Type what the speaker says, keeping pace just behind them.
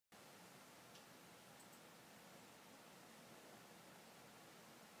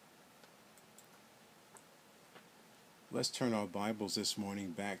Let's turn our Bibles this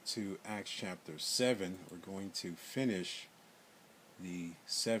morning back to Acts chapter 7. We're going to finish the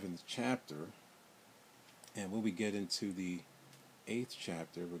 7th chapter. And when we get into the 8th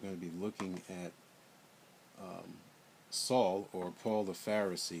chapter, we're going to be looking at Saul, or Paul the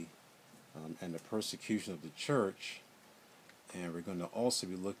Pharisee, and the persecution of the church. And we're going to also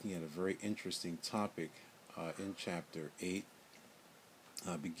be looking at a very interesting topic in chapter 8,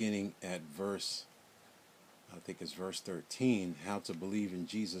 beginning at verse 13, how to believe in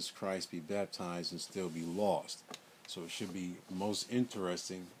Jesus Christ, be baptized, and still be lost. So it should be most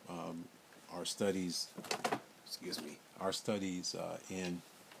interesting, our studies in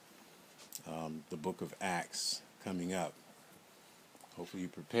the book of Acts coming up. Hopefully you're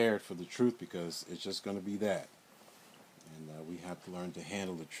prepared for the truth, because it's just going to be that. And we have to learn to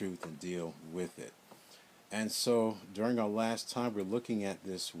handle the truth and deal with it. And so during our last time, we're looking at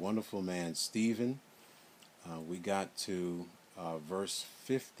this wonderful man, Stephen. We got to verse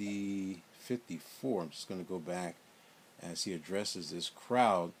 54. I'm just going to go back as he addresses this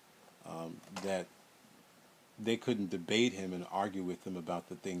crowd that they couldn't debate him and argue with him about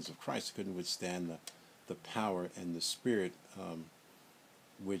the things of Christ. They couldn't withstand the power and the spirit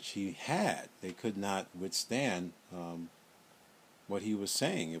which he had. They could not withstand what he was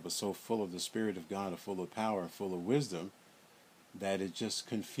saying. It was so full of the Spirit of God, and full of power and full of wisdom, that it just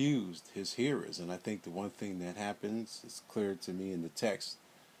confused his hearers. And I think the one thing that happens, it's clear to me in the text,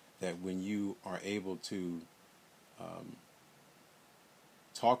 that when you are able to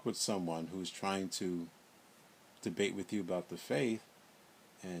talk with someone who's trying to debate with you about the faith,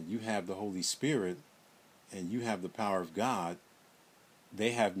 and you have the Holy Spirit and you have the power of God,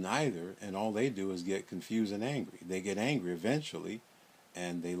 they have neither, and all they do is get confused and angry. They get angry eventually,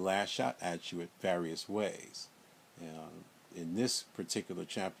 and they lash out at you in various ways. In this particular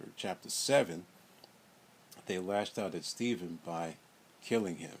chapter, chapter 7, they lashed out at Stephen by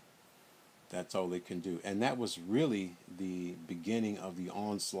killing him. That's all they can do. And that was really the beginning of the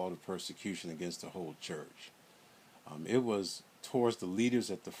onslaught of persecution against the whole church. It was towards the leaders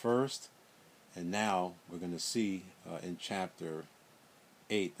at the first, and now we're going to see in chapter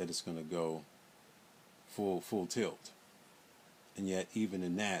 8 that it's going to go full tilt. And yet even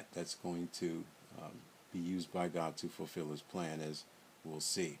in that's going to be used by God to fulfill his plan, as we'll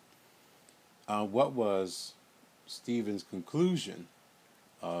see. What was Stephen's conclusion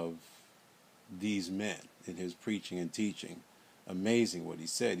of these men in his preaching and teaching? Amazing what he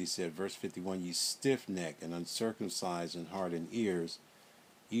said. He said, verse 51, "Ye stiff-necked and uncircumcised in heart and ears,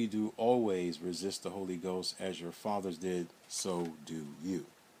 ye do always resist the Holy Ghost, as your fathers did, so do you."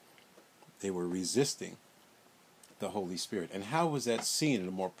 They were resisting the Holy Spirit. And how was that seen in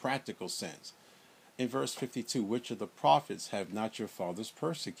a more practical sense? In verse 52, "Which of the prophets have not your fathers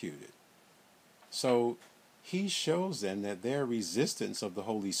persecuted?" So he shows them that their resistance of the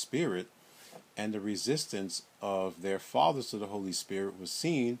Holy Spirit and the resistance of their fathers to the Holy Spirit was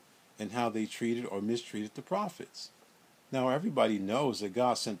seen in how they treated or mistreated the prophets. Now everybody knows that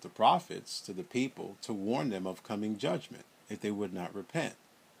God sent the prophets to the people to warn them of coming judgment if they would not repent.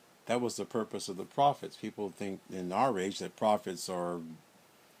 That was the purpose of the prophets. People think in our age that prophets are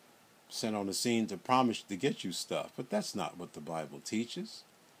sent on the scene to promise to get you stuff, but that's not what the Bible teaches.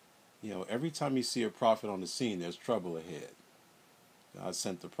 Every time you see a prophet on the scene, there's trouble ahead. God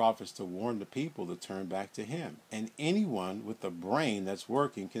sent the prophets to warn the people to turn back to him. And anyone with a brain that's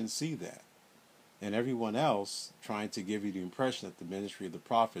working can see that. And everyone else trying to give you the impression that the ministry of the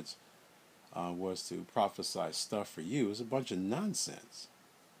prophets was to prophesy stuff for you is a bunch of nonsense.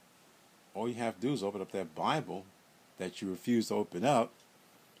 All you have to do is open up that Bible that you refuse to open up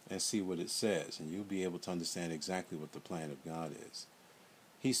and see what it says, and you'll be able to understand exactly what the plan of God is.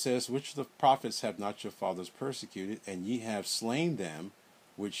 He says, "Which of the prophets have not your fathers persecuted, and ye have slain them,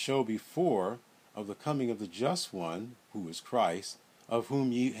 which show before of the coming of the just one, who is Christ, of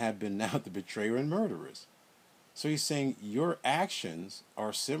whom ye have been now the betrayer and murderers." So he's saying your actions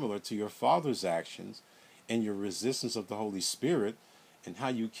are similar to your father's actions and your resistance of the Holy Spirit, and how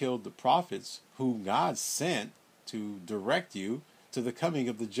you killed the prophets whom God sent to direct you to the coming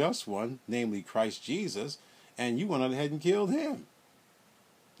of the just one, namely Christ Jesus, and you went on ahead and killed him.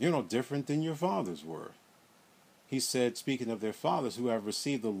 You're no different than your fathers were. He said, speaking of their fathers, "who have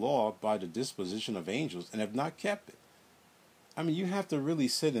received the law by the disposition of angels and have not kept it." I mean, you have to really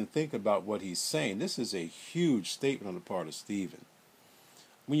sit and think about what he's saying. This is a huge statement on the part of Stephen.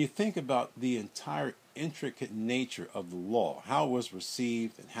 When you think about the entire intricate nature of the law, how it was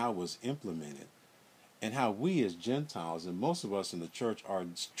received and how it was implemented, and how we as Gentiles, and most of us in the church, are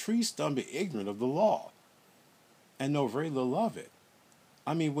tree-stump ignorant of the law and know very little of it.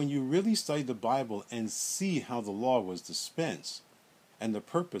 I mean, when you really study the Bible and see how the law was dispensed and the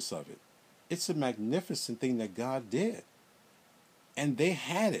purpose of it, it's a magnificent thing that God did. And they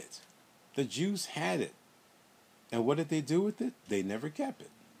had it. The Jews had it. And what did they do with it? They never kept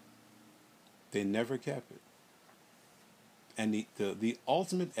it. They never kept it. And the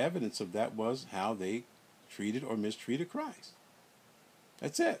ultimate evidence of that was how they treated or mistreated Christ.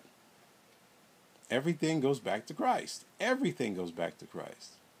 That's it. Everything goes back to Christ. Everything goes back to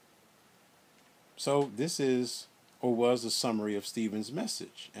Christ. So this is, or was, a summary of Stephen's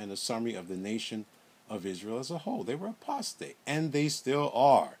message and a summary of the nation of Israel as a whole. They were apostate, and they still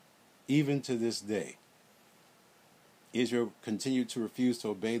are, even to this day. Israel continued to refuse to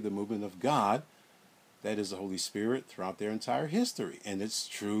obey the movement of God, that is the Holy Spirit, throughout their entire history. And it's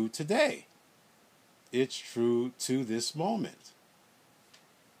true today. It's true to this moment.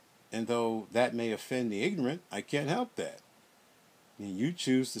 And though that may offend the ignorant, I can't help that. I mean, you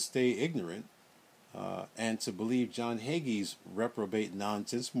choose to stay ignorant and to believe John Hagee's reprobate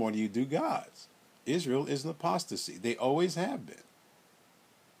nonsense more than you do God's. Israel is an apostasy. They always have been.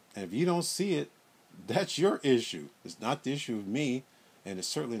 And if you don't see it, that's your issue. It's not the issue of me, and it's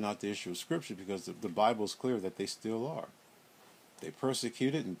certainly not the issue of Scripture, because the Bible is clear that they still are. They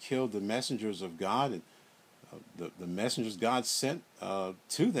persecuted and killed the messengers of God, and the messengers God sent to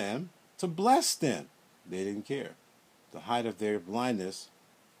them to bless them. They didn't care. The height of their blindness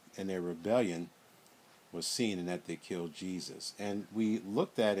and their rebellion was seen in that they killed Jesus. And we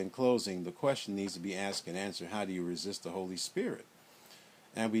looked at, in closing, the question needs to be asked and answered: how do you resist the Holy Spirit?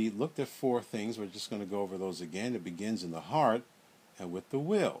 And we looked at 4 things. We're just going to go over those again. It begins in the heart and with the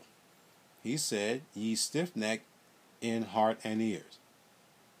will. He said, ye stiff-necked in heart and ears.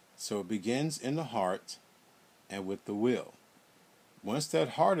 So it begins in the heart and with the will. Once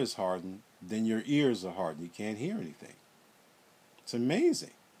that heart is hardened, then your ears are hardened. You can't hear anything. It's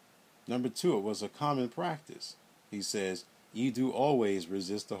amazing. Number 2, it was a common practice. He says, ye do always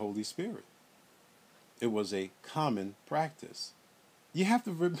resist the Holy Spirit. It was a common practice. You have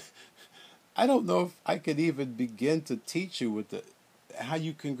to, I don't know if I could even begin to teach you with how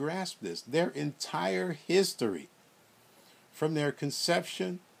you can grasp this. Their entire history, from their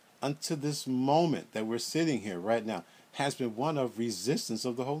conception until this moment that we're sitting here right now, has been one of resistance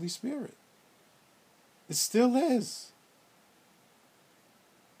of the Holy Spirit. It still is.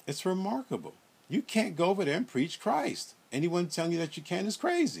 It's remarkable. You can't go over there and preach Christ. Anyone telling you that you can is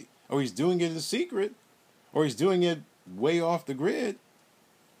crazy. Or he's doing it in secret, or he's doing it way off the grid.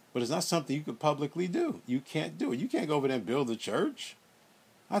 But it's not something you could publicly do. You can't do it. You can't go over there and build a church.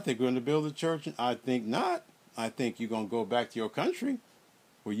 I think we're going to build a church, and I think not. I think you're going to go back to your country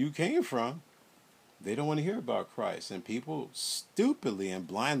where you came from. They don't want to hear about Christ. And people stupidly and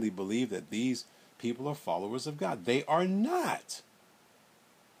blindly believe that these people are followers of God. They are not.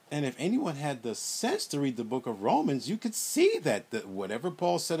 And if anyone had the sense to read the book of Romans, you could see that whatever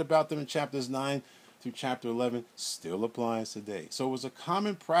Paul said about them in chapters 9 through chapter 11 still applies today. So it was a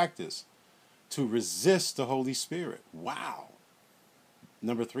common practice to resist the Holy Spirit. Wow.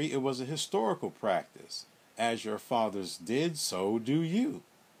 Number 3, it was a historical practice. As your fathers did, so do you.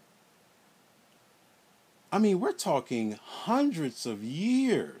 I mean, we're talking hundreds of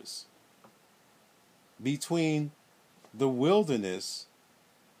years between the wilderness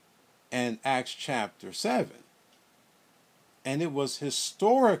and Acts chapter 7. And it was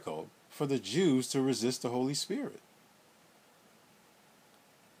historical for the Jews to resist the Holy Spirit.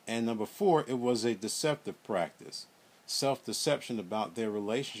 And number 4, it was a deceptive practice. Self-deception about their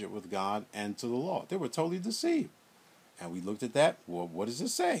relationship with God and to the law. They were totally deceived. And we looked at that. Well, what does it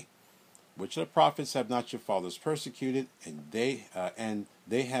say? Which of the prophets have not your fathers persecuted, and they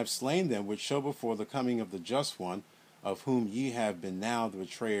have slain them, which show before the coming of the just one, of whom ye have been now the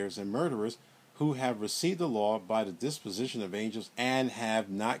betrayers and murderers, who have received the law by the disposition of angels and have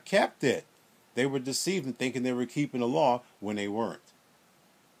not kept it. They were deceived in thinking they were keeping the law when they weren't.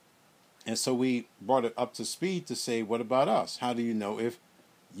 And so we brought it up to speed to say, what about us? How do you know if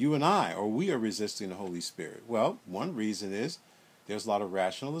you and I, or we, are resisting the Holy Spirit? Well, one reason is there's a lot of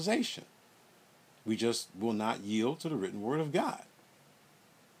rationalization. We just will not yield to the written word of God.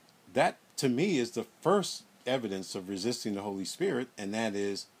 That, to me, is the first evidence of resisting the Holy Spirit, and that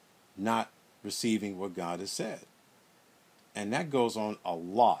is not receiving what God has said. And that goes on a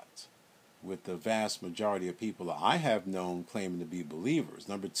lot with the vast majority of people that I have known claiming to be believers.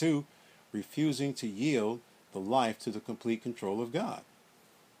 Number 2, refusing to yield the life to the complete control of God.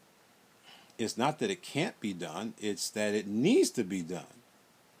 It's not that it can't be done, it's that it needs to be done.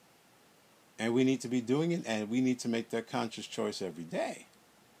 And we need to be doing it, and we need to make that conscious choice every day.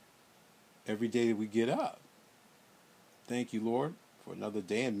 Every day that we get up. Thank you, Lord, for for another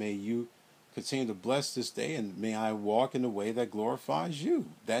day, and may you continue to bless this day, and may I walk in a way that glorifies you.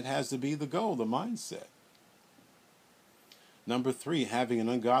 That has to be the goal, the mindset. Number 3, having an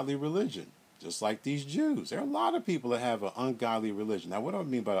ungodly religion, just like these Jews. There are a lot of people that have an ungodly religion. Now, what do I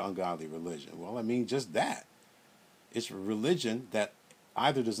mean by an ungodly religion? Well, I mean just that. It's a religion that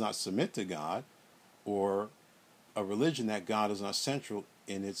either does not submit to God, or a religion that God is not central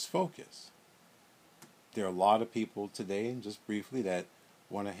in its focus. There are a lot of people today, and just briefly, that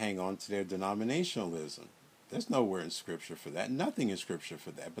want to hang on to their denominationalism. There's nowhere in Scripture for that, nothing in Scripture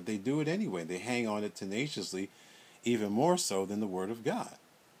for that, but they do it anyway. They hang on it tenaciously, even more so than the Word of God.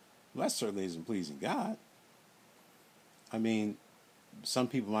 Well, that certainly isn't pleasing God. I mean, some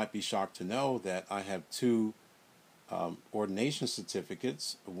people might be shocked to know that I have 2 ordination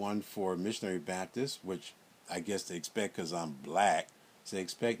certificates, one for missionary Baptist, which I guess they expect because I'm black, so they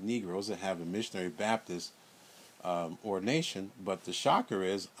expect Negroes to have a missionary Baptist ordination, but the shocker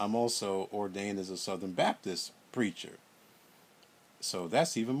is I'm also ordained as a Southern Baptist preacher. So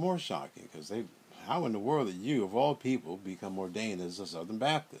that's even more shocking, because how in the world did you, of all people, become ordained as a Southern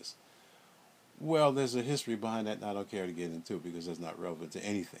Baptist? Well, there's a history behind that, and I don't care to get into it because it's not relevant to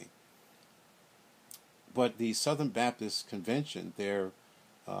anything. But the Southern Baptist Convention, their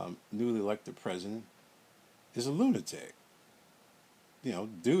newly elected president, is a lunatic. You know,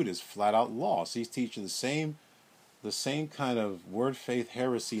 dude is flat out lost. He's teaching the same kind of word faith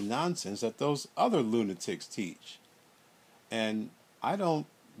heresy nonsense that those other lunatics teach. And I don't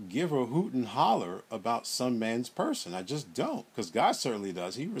give a hoot and holler about some man's person. I just don't, because God certainly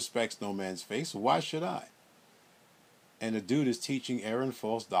does. He respects no man's faith, so why should I? And the dude is teaching error and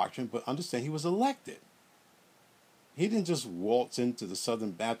false doctrine, but understand he was elected. He didn't just waltz into the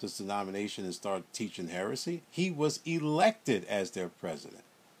Southern Baptist denomination and start teaching heresy. He was elected as their president.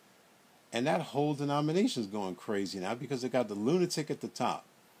 And that whole denomination is going crazy now because they got the lunatic at the top.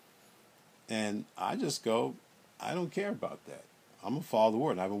 And I just go, I don't care about that. I'm going to follow the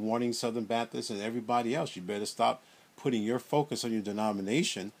word. I've been warning Southern Baptists and everybody else, you better stop putting your focus on your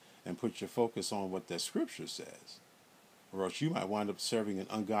denomination and put your focus on what that scripture says. Or else you might wind up serving an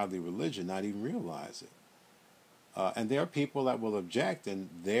ungodly religion, not even realize it. And there are people that will object, and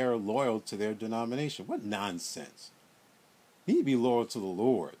they're loyal to their denomination. What nonsense. You need to be loyal to the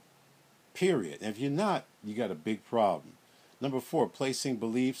Lord, period. And if you're not, you got a big problem. Number 4, placing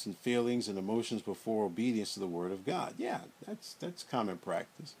beliefs and feelings and emotions before obedience to the Word of God. Yeah, that's common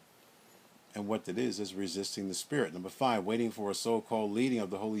practice. And what that is resisting the Spirit. Number 5, waiting for a so-called leading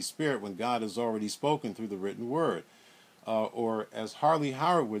of the Holy Spirit when God has already spoken through the written Word. Or as Harley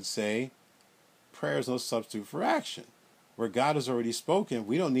would say, prayer is no substitute for action. Where God has already spoken,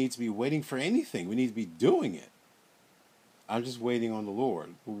 we don't need to be waiting for anything. We need to be doing it. I'm just waiting on the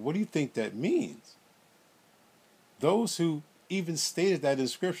Lord. Well, what do you think that means? Those who even stated that in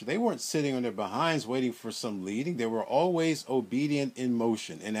Scripture, they weren't sitting on their behinds waiting for some leading. They were always obedient in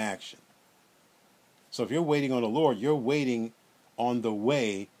motion, in action. So if you're waiting on the Lord, you're waiting on the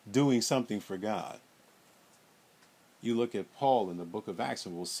way, doing something for God. You look at Paul in the book of Acts,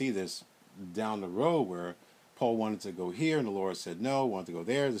 and we'll see this down the road, where Paul wanted to go here and the Lord said no, wanted to go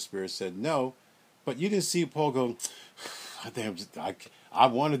there, the Spirit said no. But you didn't see Paul go, I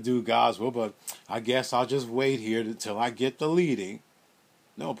want to do God's will, but I guess I'll just wait here until I get the leading.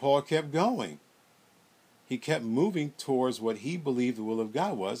 No, Paul kept going. He kept moving towards what he believed the will of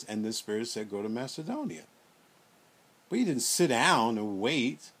God was, and the Spirit said go to Macedonia. But he didn't sit down and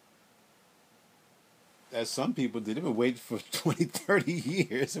wait, as some people did. They've been waiting for 20, 30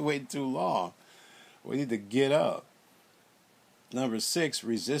 years and waiting too long. We need to get up. Number 6,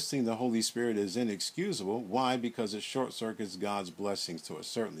 resisting the Holy Spirit is inexcusable. Why? Because it short-circuits God's blessings to it.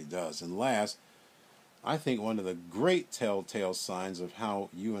 Certainly does. And last, I think one of the great telltale signs of how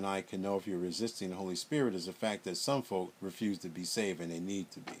you and I can know if you're resisting the Holy Spirit is the fact that some folk refuse to be saved, and they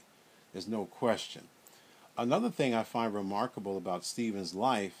need to be. There's no question. Another thing I find remarkable about Stephen's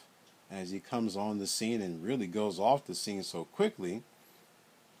life, as he comes on the scene and really goes off the scene so quickly,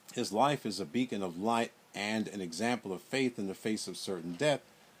 his life is a beacon of light and an example of faith in the face of certain death.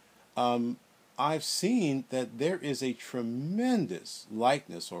 I've seen that there is a tremendous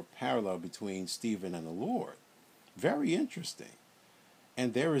likeness or parallel between Stephen and the Lord. Very interesting.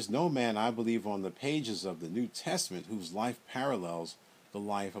 And there is no man, I believe, on the pages of the New Testament whose life parallels the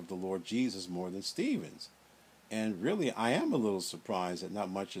life of the Lord Jesus more than Stephen's. And really, I am a little surprised that not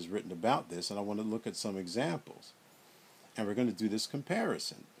much is written about this, and I want to look at some examples. And we're going to do this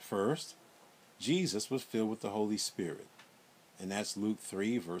comparison. First, Jesus was filled with the Holy Spirit. And that's Luke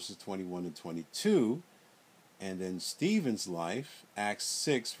 3, verses 21 and 22. And then Stephen's life, Acts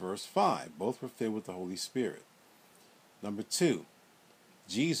 6, verse 5. Both were filled with the Holy Spirit. Number 2,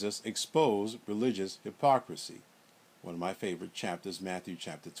 Jesus exposed religious hypocrisy. One of my favorite chapters, Matthew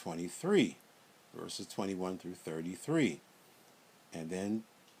chapter 23, verses 21 through 33. And then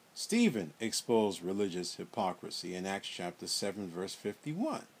Stephen exposed religious hypocrisy in Acts chapter 7, verse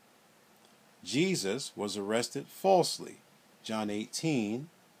 51. Jesus was arrested falsely, John 18,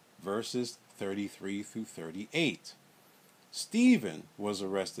 verses 33 through 38. Stephen was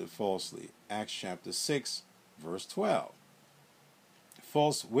arrested falsely, Acts chapter 6, verse 12.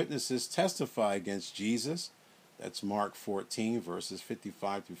 False witnesses testify against Jesus, that's Mark 14, verses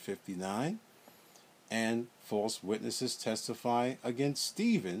 55 through 59. And false witnesses testify against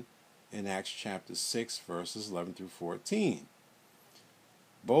Stephen in Acts chapter 6, verses 11 through 14.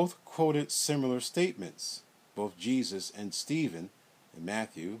 Both quoted similar statements, both Jesus and Stephen, in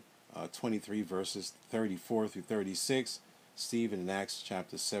Matthew 23, verses 34 through 36, Stephen in Acts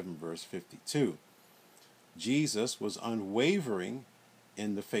chapter 7, verse 52. Jesus was unwavering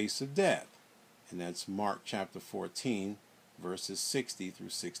in the face of death, and that's Mark chapter 14, verses 60 through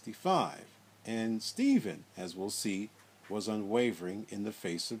 65. And Stephen, as we'll see, was unwavering in the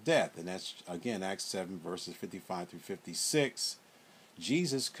face of death, and that's, again, Acts 7, verses 55 through 56.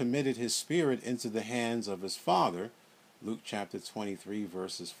 Jesus committed his spirit into the hands of his Father, Luke chapter 23,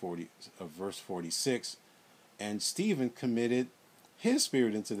 verse 46, and Stephen committed his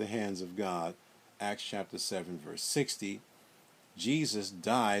spirit into the hands of God, Acts chapter 7, verse 60. Jesus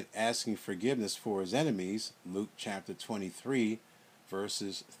died asking forgiveness for his enemies, Luke chapter 23,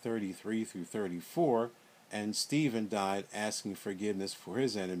 verses 33 through 34, and Stephen died asking forgiveness for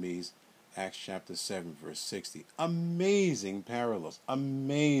his enemies, Acts chapter 7, verse 60. Amazing parallels,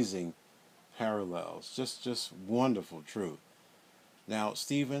 just wonderful truth. Now,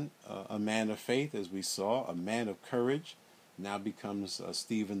 Stephen, a man of faith, as we saw, a man of courage, now becomes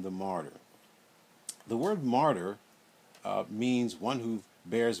Stephen the martyr. The word martyr means one who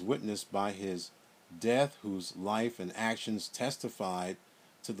bears witness by his death, whose life and actions testified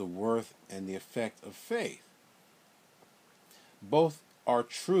to the worth and the effect of faith. Both are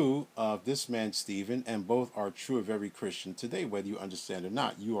true of this man Stephen, and both are true of every Christian today, whether you understand or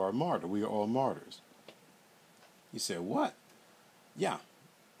not. You are a martyr. We are all martyrs. You say, what? Yeah,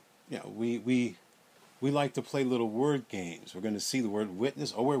 we like to play little word games. We're going to see the word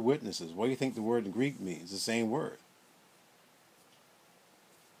witness. Oh, we're witnesses. What do you think the word in Greek means? The same word.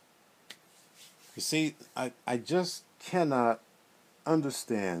 You see, I just cannot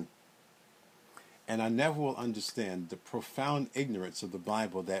understand, and I never will understand, the profound ignorance of the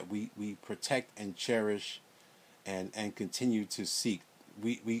Bible that we protect and cherish and continue to seek.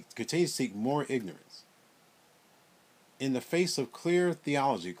 We continue to seek more ignorance. In the face of clear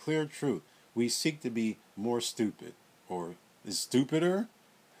theology, clear truth, we seek to be more stupid, or is stupider?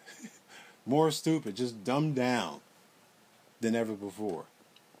 More stupid, just dumbed down than ever before.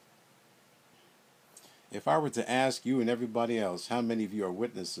 If I were to ask you and everybody else how many of you are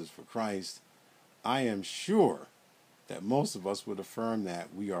witnesses for Christ, I am sure that most of us would affirm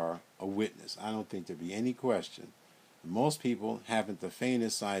that we are a witness. I don't think there'd be any question. Most people haven't the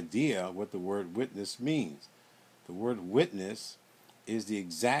faintest idea what the word witness means. The word witness is the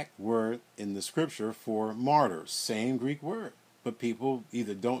exact word in the scripture for martyr, same Greek word. But people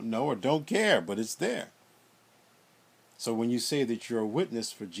either don't know or don't care, but it's there. So when you say that you're a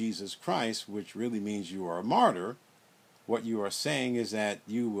witness for Jesus Christ, which really means you are a martyr, what you are saying is that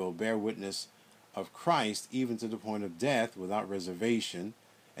you will bear witness of Christ even to the point of death without reservation,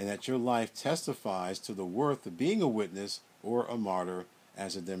 and that your life testifies to the worth of being a witness or a martyr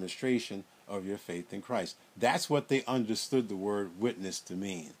as a demonstration of your faith in Christ. That's what they understood the word witness to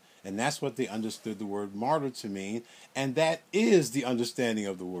mean. And that's what they understood the word martyr to mean. And that is the understanding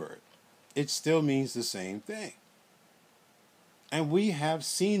of the word. It still means the same thing. And we have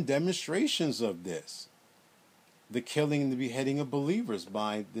seen demonstrations of this. The killing and the beheading of believers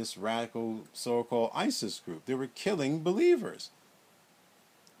by this radical so-called ISIS group. They were killing believers.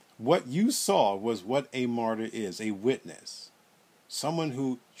 What you saw was what a martyr is, a witness. Someone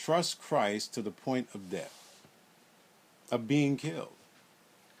who trusts Christ to the point of death, of being killed.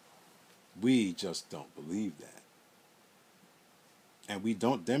 We just don't believe that. And we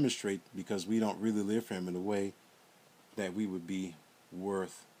don't demonstrate because we don't really live for him in a way that we would be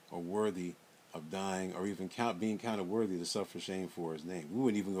worth or worthy of dying or even being counted worthy to suffer shame for his name. We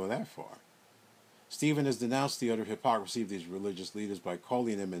wouldn't even go that far. Stephen has denounced the utter hypocrisy of these religious leaders by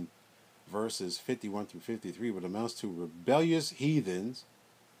calling them in verses 51 through 53 what amounts to rebellious heathens,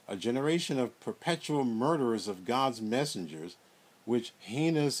 a generation of perpetual murderers of God's messengers, which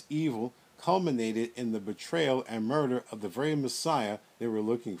heinous evil culminated in the betrayal and murder of the very Messiah they were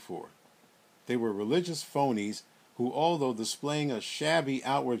looking for. They were religious phonies who, although displaying a shabby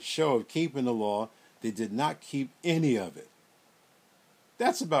outward show of keeping the law, they did not keep any of it.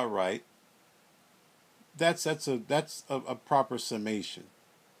 That's about right. That's a proper summation.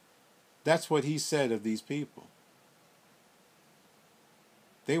 That's what he said of these people.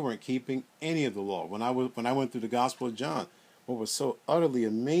 They weren't keeping any of the law. When I went through the Gospel of John, what was so utterly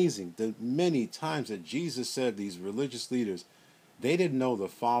amazing, the many times that Jesus said these religious leaders, they didn't know the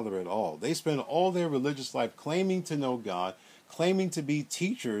Father at all. They spent all their religious life claiming to know God, claiming to be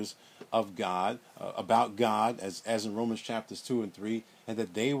teachers of God, about God, as in Romans chapters 2 and 3, and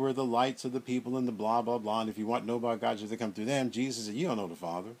that they were the lights of the people and the blah, blah, blah. And if you want to know about God, you have to come through them. Jesus said, you don't know the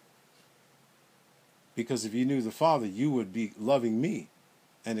Father. Because if you knew the Father, you would be loving me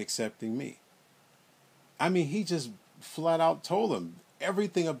and accepting me. I mean, he just flat out told them,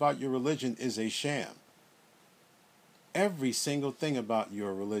 everything about your religion is a sham. Every single thing about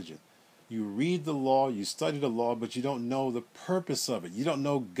your religion. You read the law, you study the law, but you don't know the purpose of it. You don't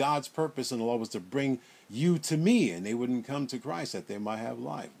know God's purpose in the law was to bring you to me, and they wouldn't come to Christ that they might have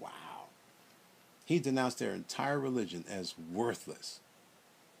life. Wow. He denounced their entire religion as worthless.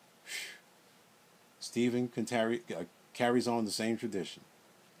 Whew. Stephen carries on the same tradition.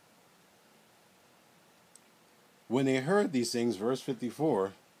 When they heard these things, verse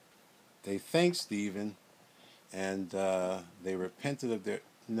 54, they thanked Stephen, and they repented of their...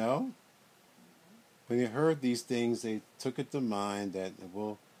 No. When they heard these things, they took it to mind that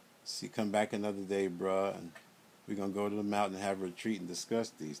we'll come back another day, bruh, and we're going to go to the mountain and have a retreat and discuss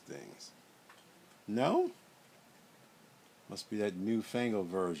these things. No? Must be that newfangled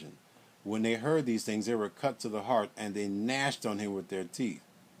version. When they heard these things, they were cut to the heart, and they gnashed on him with their teeth.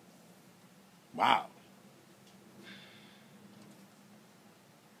 Wow.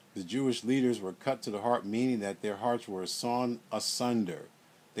 The Jewish leaders were cut to the heart, meaning that their hearts were sawn asunder.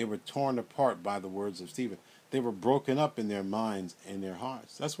 They were torn apart by the words of Stephen. They were broken up in their minds and their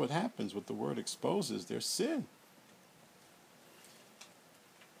hearts. That's what happens when the word exposes their sin.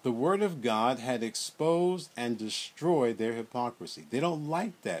 The word of God had exposed and destroyed their hypocrisy. They don't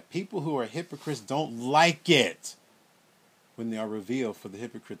like that. People who are hypocrites don't like it when they are revealed for the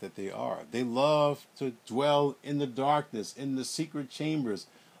hypocrite that they are. They love to dwell in the darkness, in the secret chambers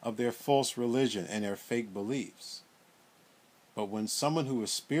of their false religion and their fake beliefs. But when someone who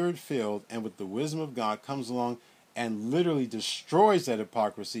is spirit-filled and with the wisdom of God comes along and literally destroys that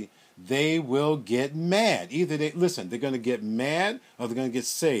hypocrisy, they will get mad. Either they're going to get mad or they're going to get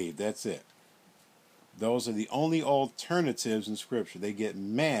saved. That's it. Those are the only alternatives in Scripture. They get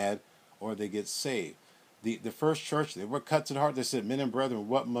mad or they get saved. The first church, they were cut to the heart. They said, men and brethren,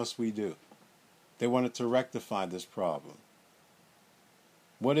 what must we do? They wanted to rectify this problem.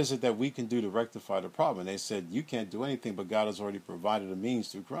 What is it that we can do to rectify the problem? And they said, you can't do anything, but God has already provided a means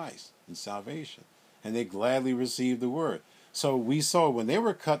through Christ in salvation. And they gladly received the word. So we saw when they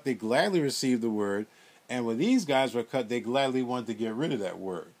were cut, they gladly received the word. And when these guys were cut, they gladly wanted to get rid of that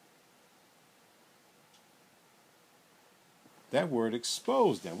word. That word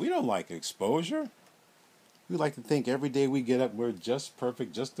exposed them. We don't like exposure. We like to think every day we get up, we're just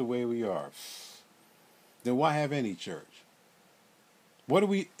perfect, just the way we are. Then why have any church? What do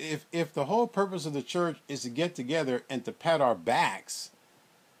we, if the whole purpose of the church is to get together and to pat our backs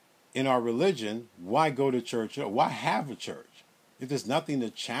in our religion, why go to church? Why have a church? If there's nothing to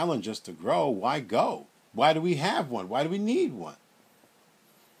challenge us to grow, why go? Why do we have one? Why do we need one?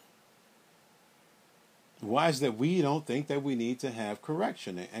 Why is that we don't think that we need to have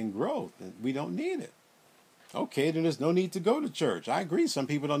correction and growth, and we don't need it? Okay, then there's no need to go to church. I agree, some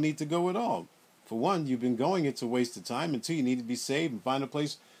people don't need to go at all. For one, you've been going, it's a waste of time. And two, you need to be saved and find a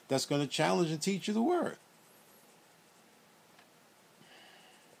place that's going to challenge and teach you the word.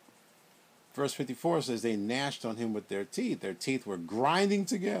 Verse 54 says they gnashed on him with their teeth. Their teeth were grinding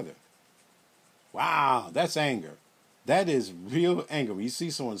together. Wow, that's anger. That is real anger. When you see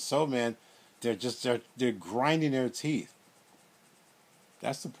someone so mad, they're grinding their teeth.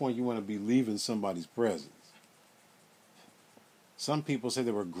 That's the point you want to be leaving somebody's presence. Some people say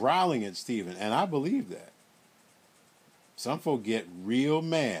they were growling at Stephen, and I believe that. Some folk get real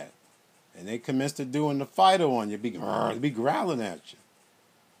mad, and they commence to doing the fighter on you, be growling at you.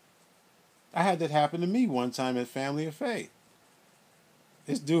 I had that happen to me one time at Family of Faith.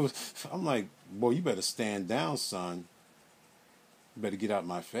 This dude, I'm like, boy, you better stand down, son. You better get out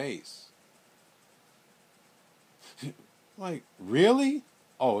my face. Like, really?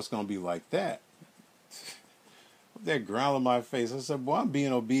 Oh, it's going to be like that. They're growling my face. I said, boy, I'm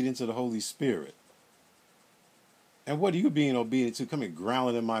being obedient to the Holy Spirit. And what are you being obedient to? Come here,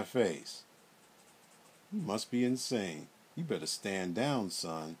 growling in my face. You must be insane. You better stand down,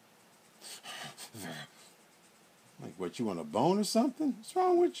 son. Like, what, you want a bone or something? What's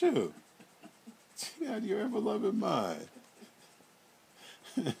wrong with you? Get out of your ever-loving mind.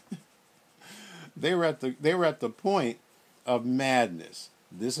 They were at the point of madness.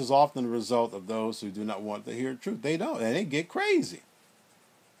 This is often the result of those who do not want to hear truth. They don't, and they get crazy.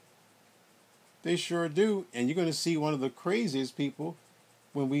 They sure do. And you're going to see one of the craziest people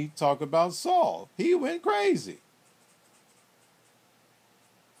when we talk about Saul. He went crazy.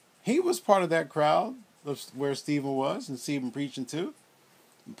 He was part of that crowd where Stephen was and Stephen preaching to.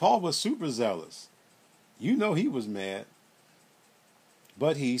 And Paul was super zealous. You know he was mad.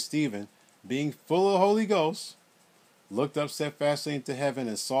 But he, Stephen, being full of the Holy Ghost, looked up steadfastly into heaven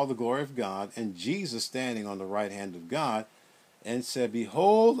and saw the glory of God and Jesus standing on the right hand of God, and said,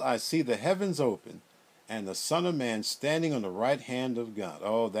 Behold, I see the heavens open, and the Son of Man standing on the right hand of God.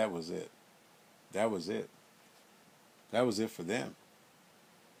 Oh, that was it. That was it. That was it for them.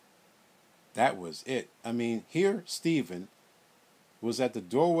 That was it. I mean, here Stephen was at the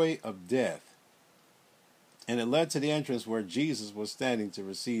doorway of death, and it led to the entrance where Jesus was standing to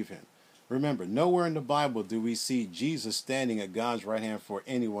receive him. Remember, nowhere in the Bible do we see Jesus standing at God's right hand for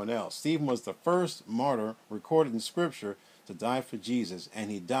anyone else. Stephen was the first martyr recorded in Scripture to die for Jesus, and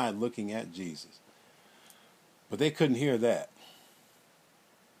he died looking at Jesus. But they couldn't hear that.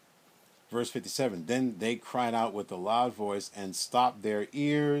 Verse 57, Then they cried out with a loud voice and stopped their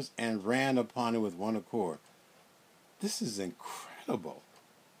ears and ran upon him with one accord. This is incredible.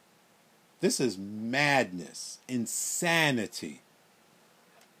 This is madness, insanity,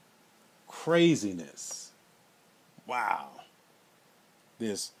 craziness. Wow.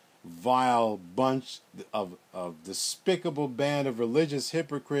 This vile bunch of despicable band of religious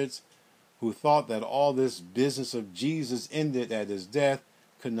hypocrites who thought that all this business of Jesus ended at his death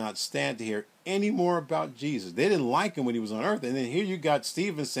could not stand to hear any more about Jesus. They didn't like him when he was on earth. And then here you got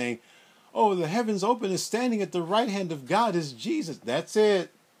Stephen saying, oh, the heavens open and standing at the right hand of God is Jesus. That's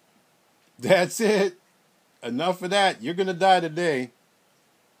it. That's it. Enough of that. You're going to die today.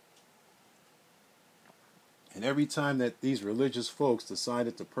 And every time that these religious folks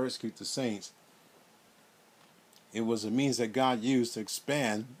decided to persecute the saints, it was a means that God used to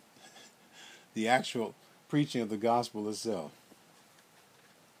expand the actual preaching of the gospel itself.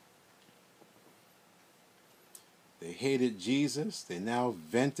 They hated Jesus. They now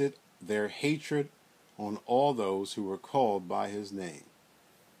vented their hatred on all those who were called by his name.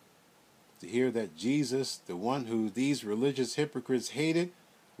 To hear that Jesus, the one who these religious hypocrites hated,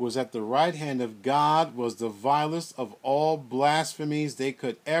 was at the right hand of God was the vilest of all blasphemies they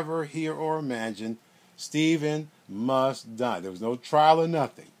could ever hear or imagine. Stephen must die. There was no trial or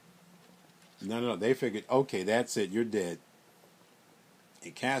nothing. No. They figured, okay, that's it. You're dead. They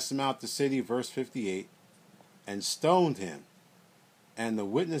cast him out the city, verse 58, and stoned him. And the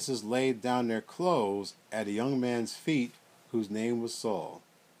witnesses laid down their clothes at a young man's feet whose name was Saul.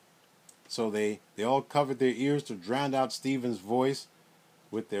 So they all covered their ears to drown out Stephen's voice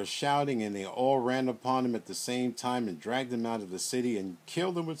with their shouting, and they all ran upon him at the same time and dragged him out of the city and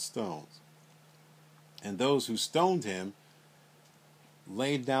killed him with stones. And those who stoned him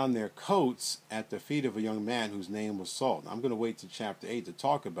laid down their coats at the feet of a young man whose name was Saul. Now, I'm going to wait to chapter 8 to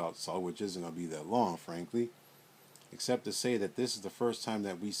talk about Saul, which isn't going to be that long, frankly, except to say that this is the first time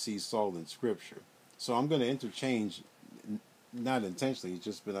that we see Saul in Scripture. So I'm going to interchange, not intentionally, it's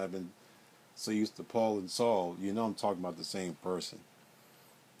just that I've been so used to Paul and Saul, you know I'm talking about the same person.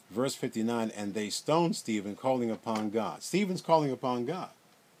 Verse 59, and they stoned Stephen, calling upon God. Stephen's calling upon God.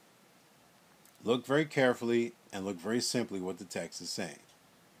 Look very carefully and look very simply what the text is saying.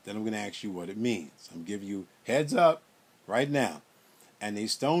 Then I'm going to ask you what it means. I'm giving you heads up right now. And they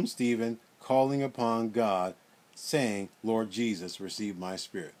stoned Stephen, calling upon God, saying, Lord Jesus, receive my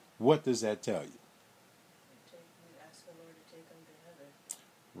spirit. What does that tell you? Ask the Lord to take him to heaven.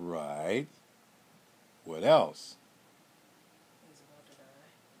 Right. What else? He's about to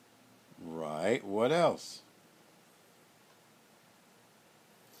die. Right. What else?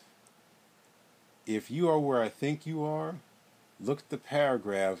 If you are where I think you are, look at the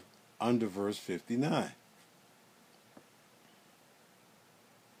paragraph under verse 59.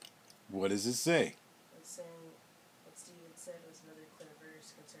 What does it say? It's saying what Stephen said was another clear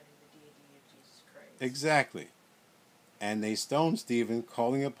verse concerning the deity of Jesus Christ. Exactly. And they stoned Stephen,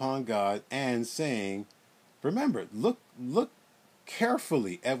 calling upon God and saying, remember, look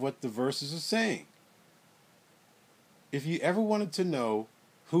carefully at what the verses are saying. If you ever wanted to know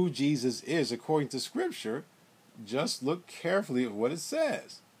who Jesus is according to Scripture, just look carefully at what it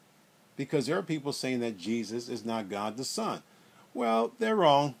says. Because there are people saying that Jesus is not God the Son. Well, they're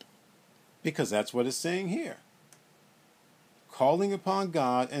wrong, because that's what it's saying here. calling upon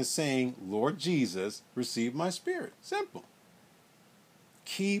God and saying, Lord Jesus, receive my spirit. Simple.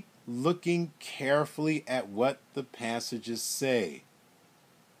 Keep looking carefully at what the passages say.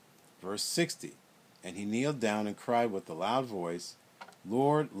 Verse 60, and he kneeled down and cried with a loud voice,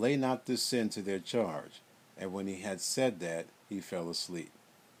 Lord, lay not this sin to their charge. And when he had said that, he fell asleep.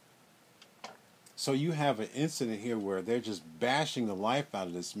 So you have an incident here where they're just bashing the life out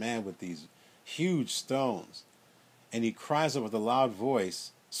of this man with these huge stones. And he cries out with a loud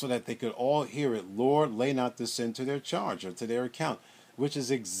voice so that they could all hear it, Lord, lay not this sin to their charge or to their account, which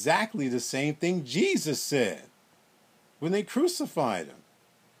is exactly the same thing Jesus said when they crucified him.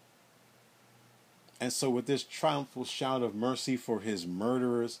 And so with this triumphal shout of mercy for his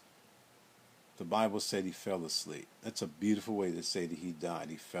murderers, the Bible said he fell asleep. That's a beautiful way to say that he died.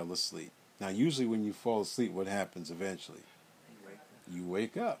 He fell asleep. Now, usually when you fall asleep, what happens eventually? You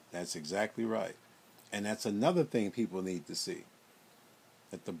wake up. That's exactly right. And that's another thing people need to see.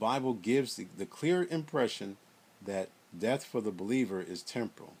 That the Bible gives the clear impression that death for the believer is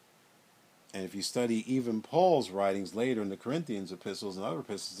temporal. And if you study even Paul's writings later in the Corinthians epistles and other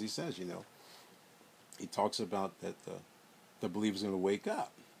epistles, he says, he talks about that the believer's going to wake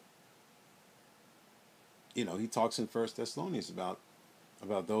up. He talks in 1 Thessalonians about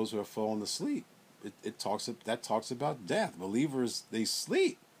those who have fallen asleep. That talks about death. Believers, they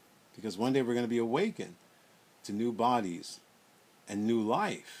sleep because one day we're going to be awakened to new bodies and new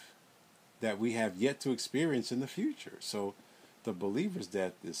life that we have yet to experience in the future. So the believer's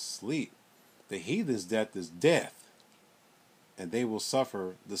death is sleep. The heathen's death is death. And they will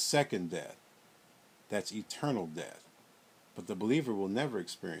suffer the second death. That's eternal death. But the believer will never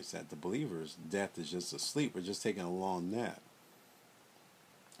experience that. The believer's death is just a sleep. We're just taking a long nap.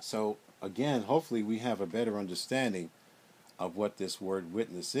 So, again, hopefully we have a better understanding of what this word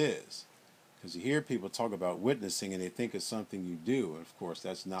witness is. Because you hear people talk about witnessing and they think it's something you do. And, of course,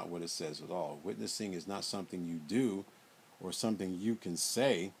 that's not what it says at all. Witnessing is not something you do or something you can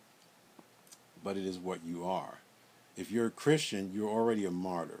say, but it is what you are. If you're a Christian, you're already a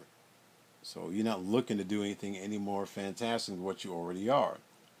martyr. So you're not looking to do anything any more fantastic than what you already are.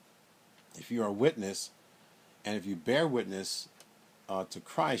 If you are a witness, and if you bear witness to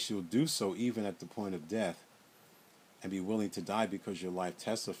Christ, you'll do so even at the point of death and be willing to die because your life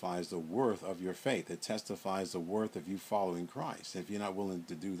testifies the worth of your faith. It testifies the worth of you following Christ. If you're not willing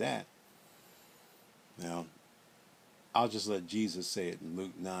to do that, now, I'll just let Jesus say it in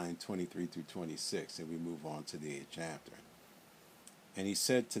Luke 9:23 through 26, and we move on to the 8th chapter. And he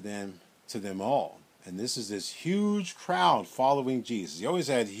said to them all, and this is this huge crowd following Jesus. He always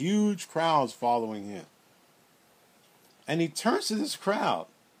had huge crowds following him. And he turns to this crowd,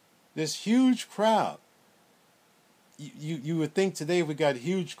 this huge crowd. You would think today if we got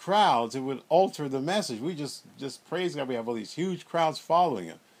huge crowds, it would alter the message. We just praise God. We have all these huge crowds following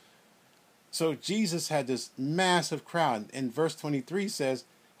him. So Jesus had this massive crowd. And verse 23 says,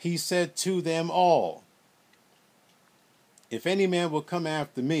 he said to them all, if any man will come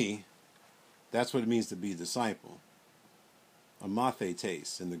after me, that's what it means to be a disciple. A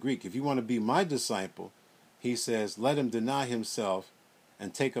mathetes in the Greek. If you want to be my disciple, he says, let him deny himself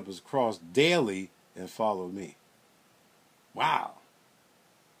and take up his cross daily and follow me. Wow.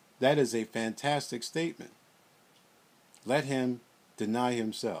 That is a fantastic statement. Let him deny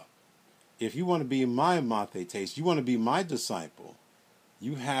himself. If you want to be my mathetes, you want to be my disciple,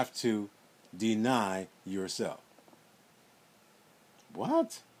 you have to deny yourself.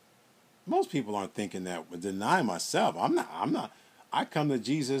 What? Most people aren't thinking that. Deny myself. I'm not. I come to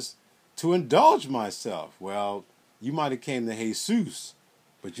Jesus to indulge myself. Well, you might have came to Jesus,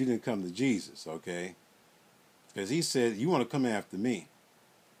 but you didn't come to Jesus, okay? Because he said, you want to come after me.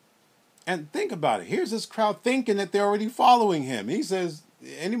 And think about it. Here's this crowd thinking that they're already following him. He says,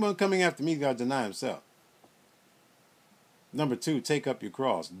 anyone coming after me got to deny himself. Number 2, take up your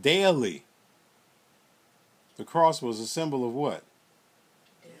cross daily. The cross was a symbol of what?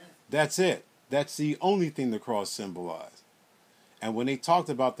 That's it. That's the only thing the cross symbolized. And when they talked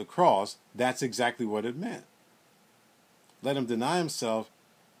about the cross, that's exactly what it meant. Let him deny himself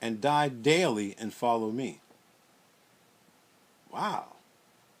and die daily and follow me. Wow.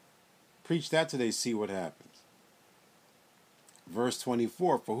 Preach that today, see what happens. Verse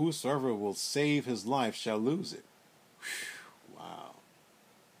 24, for whosoever will save his life shall lose it. Whew, wow.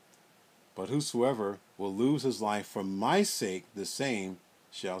 But whosoever will lose his life for my sake, the same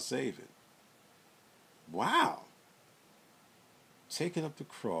shall save it. Wow. Taking up the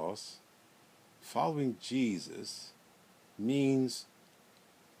cross, following Jesus, means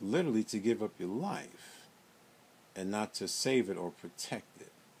literally to give up your life and not to save it or protect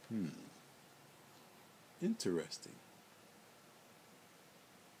it. Interesting.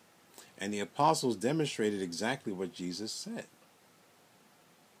 And the apostles demonstrated exactly what Jesus said.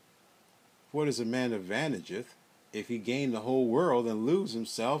 What is a man advantageth if he gain the whole world and lose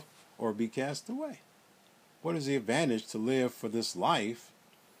himself or be cast away? What is the advantage to live for this life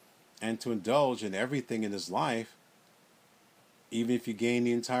and to indulge in everything in this life, even if you gain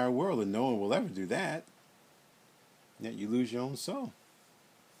the entire world? And no one will ever do that. Yet you lose your own soul.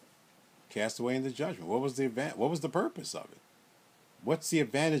 Cast away into judgment. What was the purpose of it? What's the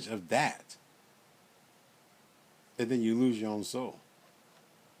advantage of that? And then you lose your own soul.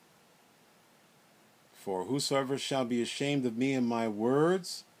 For whosoever shall be ashamed of me and my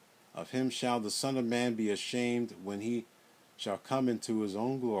words, of him shall the Son of Man be ashamed when he shall come into his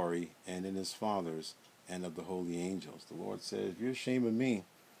own glory and in his Father's and of the holy angels. The Lord says, if you're ashamed of me,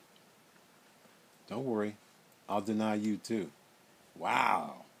 don't worry, I'll deny you too.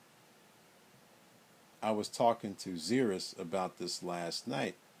 Wow. I was talking to Xerus about this last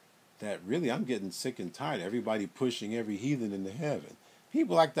night, that really I'm getting sick and tired of everybody pushing every heathen into heaven.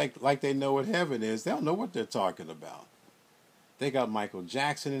 People act like they know what heaven is. They don't know what they're talking about. They got Michael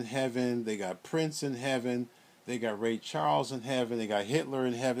Jackson in heaven. They got Prince in heaven. They got Ray Charles in heaven. They got Hitler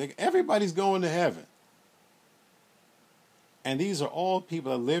in heaven. Everybody's going to heaven. And these are all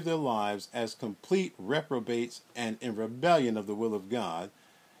people that live their lives as complete reprobates and in rebellion of the will of God.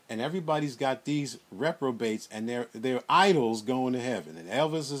 And everybody's got these reprobates and their idols going to heaven. And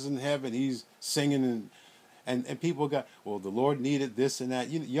Elvis is in heaven. He's singing and people got, well, the Lord needed this and that.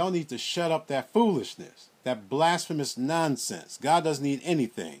 Y'all need to shut up that foolishness, that blasphemous nonsense. God doesn't need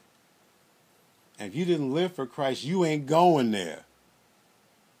anything. And if you didn't live for Christ, you ain't going there.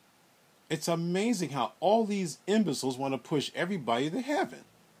 It's amazing how all these imbeciles want to push everybody to heaven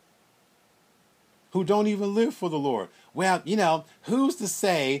who don't even live for the Lord. Well, who's to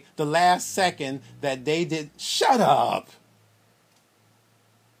say the last second that they did? Shut up.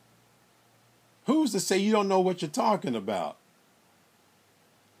 Who's to say you don't know what you're talking about?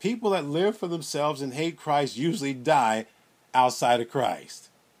 People that live for themselves and hate Christ usually die outside of Christ.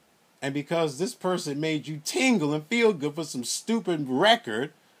 And because this person made you tingle and feel good for some stupid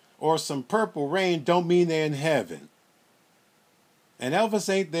record or some purple rain, don't mean they're in heaven. And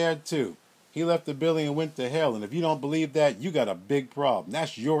Elvis ain't there too. He left the building and went to hell. And if you don't believe that, you got a big problem.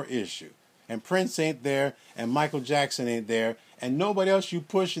 That's your issue. And Prince ain't there, and Michael Jackson ain't there, and nobody else you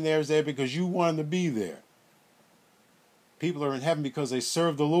pushing there is there because you want them to be there. People are in heaven because they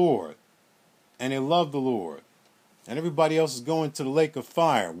serve the Lord, and they love the Lord. And everybody else is going to the lake of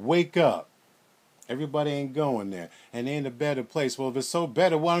fire. Wake up. Everybody ain't going there. And they're in a better place. Well, if it's so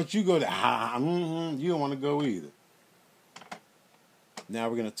better, why don't you go there? You don't want to go either. Now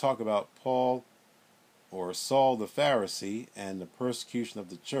we're going to talk about Paul, or Saul the Pharisee, and the persecution of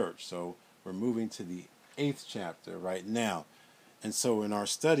the church. So we're moving to the 8th chapter right now. And so in our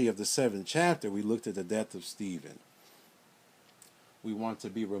study of the 7th chapter, we looked at the death of Stephen. We want to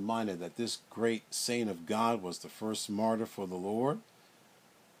be reminded that this great saint of God was the first martyr for the Lord.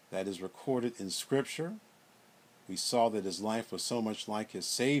 That is recorded in Scripture. We saw that his life was so much like his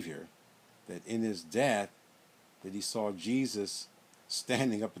Savior that in his death that he saw Jesus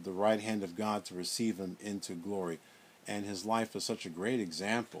standing up at the right hand of God to receive him into glory. And his life was such a great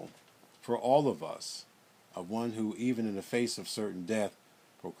example for all of us, of one who, even in the face of certain death,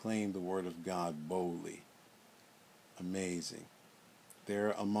 proclaimed the word of God boldly. Amazing.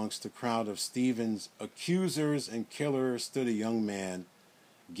 There amongst the crowd of Stephen's accusers and killers stood a young man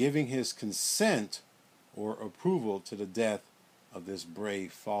giving his consent or approval to the death of this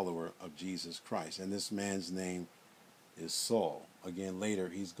brave follower of Jesus Christ. And this man's name is Saul. Again, later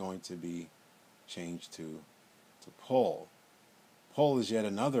he's going to be changed to Paul. Paul is yet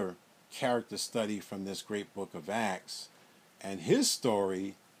another character study from this great book of Acts, and his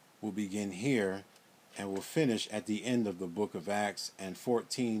story will begin here and will finish at the end of the book of Acts, and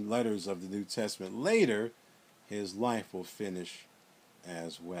 14 letters of the New Testament later, his life will finish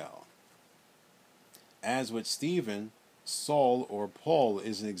as well. As with Stephen, Saul or Paul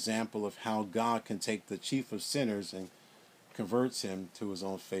is an example of how God can take the chief of sinners and converts him to his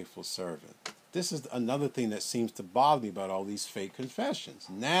own faithful servant. This is another thing that seems to bother me about all these fake confessions.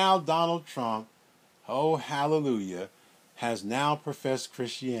 Now Donald Trump, oh hallelujah, has now professed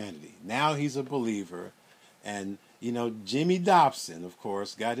Christianity. Now he's a believer. And, Jimmy Dobson, of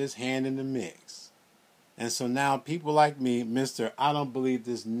course, got his hand in the mix. And so now people like me, Mr. I don't believe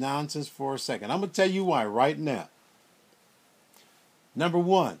this nonsense for a second. I'm going to tell you why right now. Number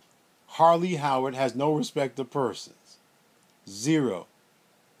one, Harley Howard has no respect of persons. 0.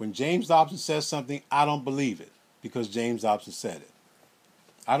 When James Dobson says something, I don't believe it because James Dobson said it.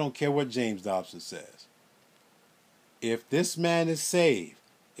 I don't care what James Dobson says. If this man is saved,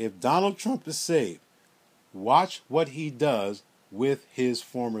 If Donald Trump is saved, watch what he does with his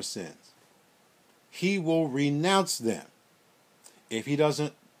former sins. He will renounce them. If he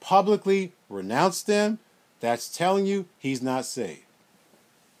doesn't publicly renounce them, that's telling you he's not saved.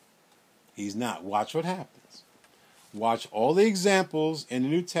 He's not. Watch what happens. Watch all the examples in the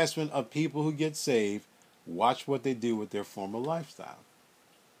New Testament of people who get saved. Watch what they do with their former lifestyle.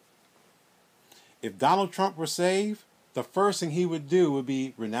 If Donald Trump were saved, the first thing he would do would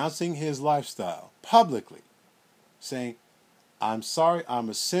be renouncing his lifestyle publicly, saying, I'm sorry, I'm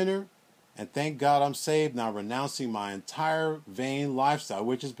a sinner, and thank God I'm saved, now renouncing my entire vain lifestyle,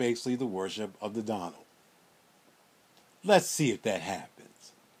 which is basically the worship of the Donald. Let's see if that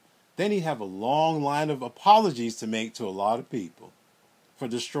happens. Then he'd have a long line of apologies to make to a lot of people for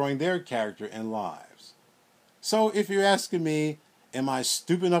destroying their character and lives. So if you're asking me, am I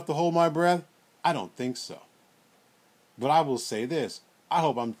stupid enough to hold my breath? I don't think so. But I will say this, I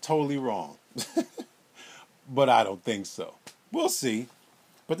hope I'm totally wrong. But I don't think so. We'll see.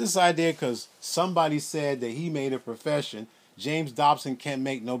 But this idea, because somebody said that he made a profession, James Dobson can't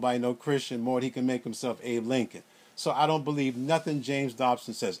make nobody no Christian more than he can make himself Abe Lincoln. So I don't believe nothing James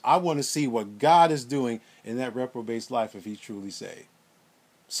Dobson says. I want to see what God is doing in that reprobate's life if he's truly saved.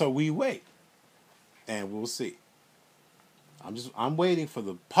 So we wait. And we'll see. I'm waiting for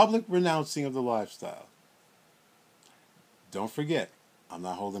the public renouncing of the lifestyle. Don't forget, I'm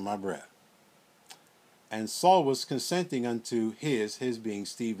not holding my breath. And Saul was consenting unto his being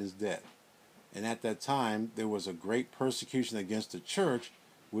Stephen's death. And at that time, there was a great persecution against the church,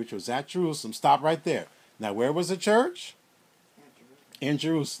 which was at Jerusalem. Stop right there. Now, where was the church? In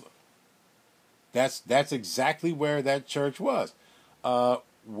Jerusalem. That's exactly where that church was.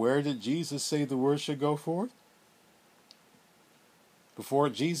 Where did Jesus say the word should go forth? Before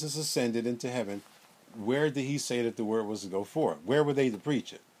Jesus ascended into heaven, where did he say that the word was to go forth? Where were they to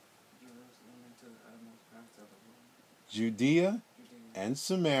preach it? Judea and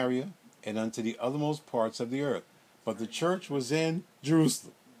Samaria and unto the uttermost parts of the earth. But the church was in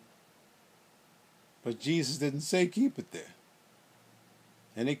Jerusalem. But Jesus didn't say keep it there.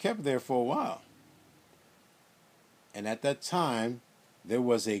 And they kept it there for a while. And at that time, there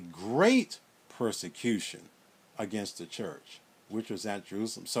was a great persecution against the church, which was at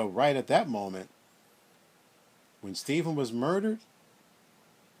Jerusalem. So right at that moment, when Stephen was murdered,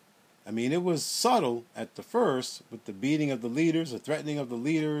 I mean, it was subtle at the first with the beating of the leaders, the threatening of the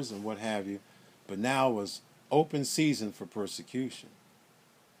leaders, and what have you. But now was open season for persecution.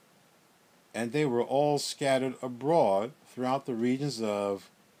 And they were all scattered abroad throughout the regions of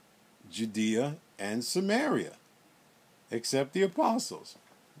Judea and Samaria, except the apostles.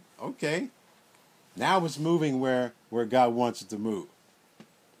 Okay. Now it's moving where God wants it to move.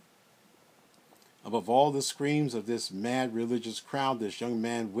 Above all the screams of this mad religious crowd, this young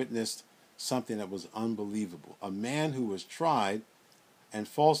man witnessed something that was unbelievable. A man who was tried and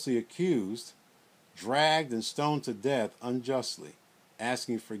falsely accused, dragged and stoned to death unjustly,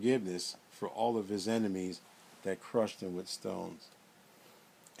 asking forgiveness for all of his enemies that crushed him with stones.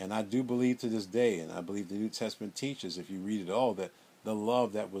 And I do believe to this day, and I believe the New Testament teaches, if you read it all, that the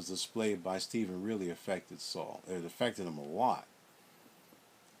love that was displayed by Stephen really affected Saul. It affected him a lot.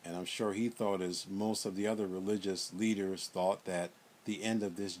 And I'm sure he thought, as most of the other religious leaders thought, that the end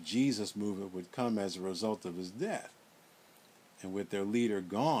of this Jesus movement would come as a result of his death. And with their leader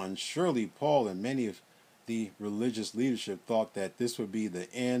gone, surely Paul and many of the religious leadership thought that this would be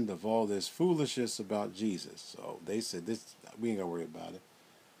the end of all this foolishness about Jesus. So they said, "This, we ain't got to worry about it."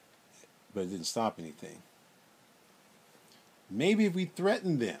 But it didn't stop anything. Maybe if we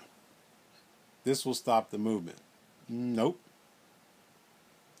threaten them, this will stop the movement. Nope.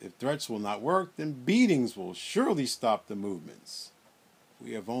 If threats will not work, then beatings will surely stop the movements.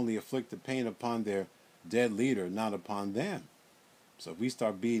 We have only inflicted pain upon their dead leader, not upon them. So if we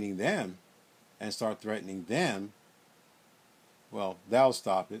start beating them and start threatening them, well, that'll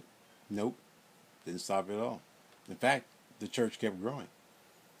stop it. Nope. Didn't stop it at all. In fact, the church kept growing.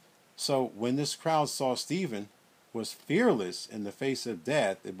 So when this crowd saw Stephen was fearless in the face of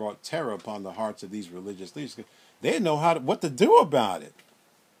death, it brought terror upon the hearts of these religious leaders. They didn't know what to do about it.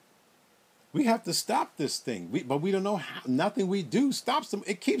 We have to stop this thing. But we don't know how. Nothing we do stops them.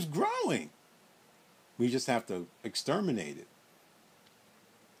 It keeps growing. We just have to exterminate it.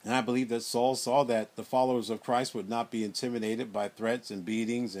 And I believe that Saul saw that the followers of Christ would not be intimidated by threats and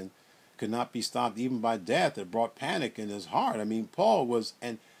beatings and could not be stopped even by death. It brought panic in his heart. I mean, Paul was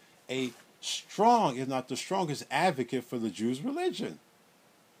a strong, if not the strongest, advocate for the Jews' religion.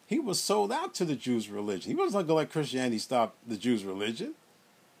 He was sold out to the Jews' religion. He wasn't going to let Christianity stop the Jews' religion.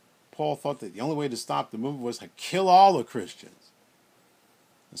 Paul thought that the only way to stop the movement was to kill all the Christians.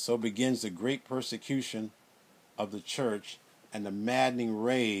 And so begins the great persecution of the church and the maddening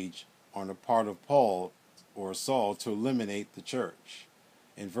rage on the part of Paul or Saul to eliminate the church.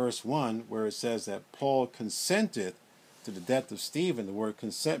 In verse 1, where it says that Paul consented to the death of Stephen, the word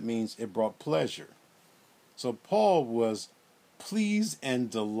consent means it brought pleasure. So Paul was pleased and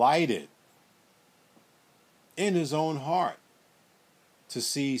delighted in his own heart to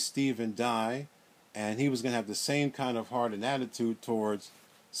see Stephen die, and he was going to have the same kind of heart and attitude towards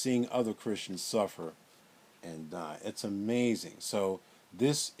seeing other Christians suffer and die. It's amazing. So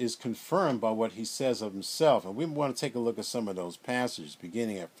this is confirmed by what he says of himself, and we want to take a look at some of those passages,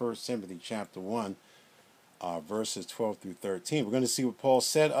 beginning at 1 Timothy chapter 1, verses 12 through 13. We're going to see what Paul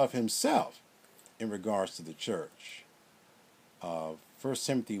said of himself in regards to the church. 1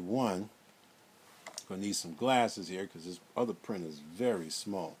 Timothy 1, I'm going to need some glasses here because this other print is very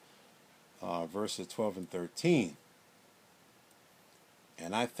small. Verses 12 and 13.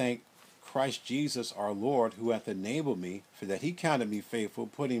 And I thank Christ Jesus our Lord, who hath enabled me, for that he counted me faithful,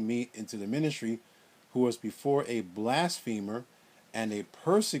 putting me into the ministry, who was before a blasphemer and a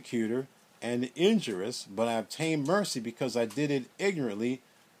persecutor and injurious, but I obtained mercy because I did it ignorantly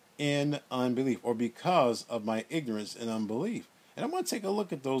in unbelief, or because of my ignorance and unbelief. And I want to take a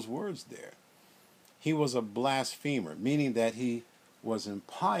look at those words there. He was a blasphemer, meaning that he was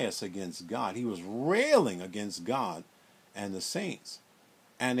impious against God. He was railing against God and the saints.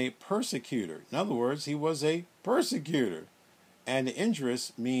 And a persecutor. In other words, he was a persecutor. And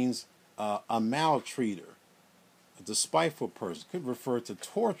injurious means a maltreater, a despiteful person. Could refer to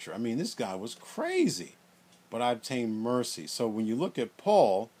torture. I mean, this guy was crazy. But I obtained mercy. So when you look at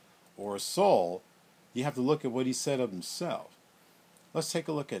Paul or Saul, you have to look at what he said of himself. Let's take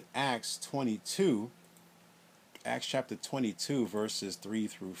a look at Acts 22. Acts chapter 22, verses 3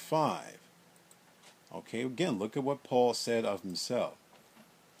 through 5. Okay, again, look at what Paul said of himself.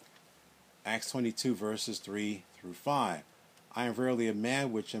 Acts 22, verses 3 through 5. I am verily a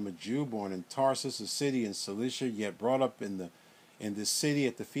man which am a Jew, born in Tarsus, a city in Cilicia, yet brought up in this city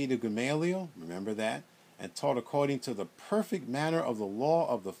at the feet of Gamaliel, remember that, and taught according to the perfect manner of the law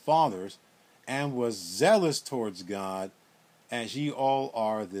of the fathers, and was zealous towards God, as ye all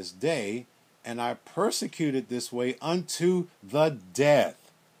are this day, and I persecuted this way unto the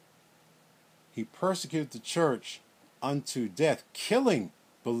death. He persecuted the church unto death, killing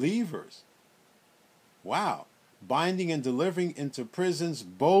believers. Wow. Binding and delivering into prisons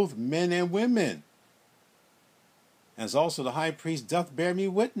both men and women. As also the high priest doth bear me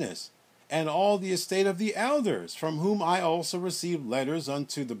witness, and all the estate of the elders, from whom I also received letters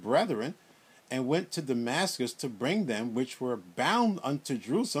unto the brethren, and went to Damascus to bring them which were bound unto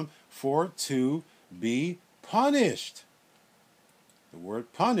Jerusalem for to be punished. The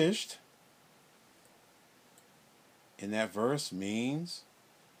word punished in that verse means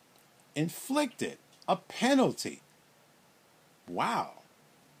inflicted, a penalty. Wow.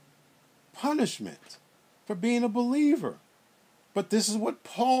 Punishment for being a believer. But this is what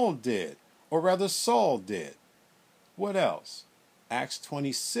Paul did, or rather Saul did. What else? Acts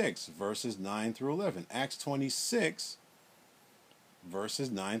 26, verses 9 through 11. Acts 26,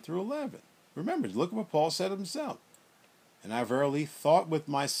 verses 9 through 11. Remember, look at what Paul said of himself. And I verily thought with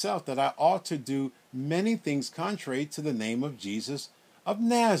myself that I ought to do many things contrary to the name of Jesus of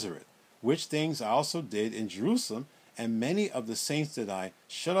Nazareth, which things I also did in Jerusalem, and many of the saints did I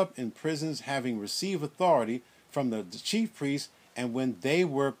shut up in prisons, having received authority from the chief priests, and when they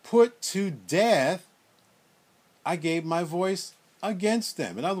were put to death, I gave my voice against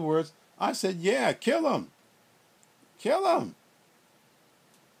them. In other words, I said, yeah, kill them. Kill them.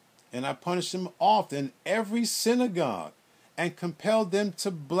 And I punished them oft in every synagogue, and compelled them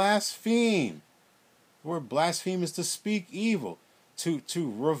to blaspheme. The word blaspheme is to speak evil, to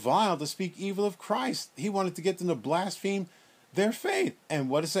revile, to speak evil of Christ. He wanted to get them to blaspheme their faith. And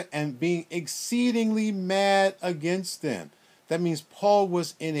what is it? And being exceedingly mad against them. That means Paul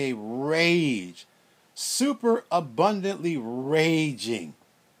was in a rage, super abundantly raging.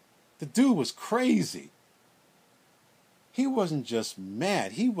 The dude was crazy. He wasn't just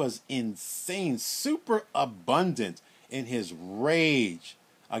mad, he was insane, super abundant in his rage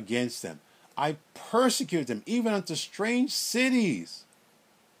against them. I persecuted them even unto strange cities.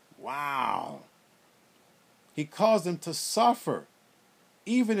 Wow. He caused them to suffer,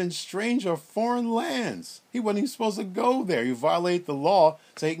 even in strange or foreign lands. He wasn't even supposed to go there. He violated the law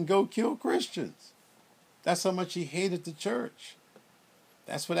so he can go kill Christians. That's how much he hated the church.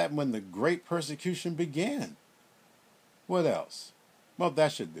 That's what happened when the great persecution began. What else? Well,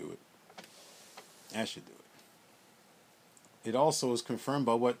 that should do it. That should do it. It also is confirmed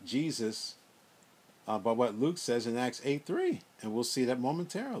by what Jesus by what Luke says in Acts 8:3, and we'll see that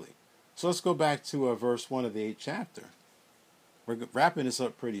momentarily. So let's go back to verse 1 of the 8th chapter. We're wrapping this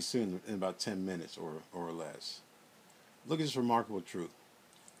up pretty soon, in about 10 minutes or less. Look at this remarkable truth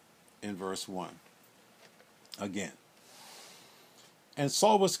in verse 1. Again. And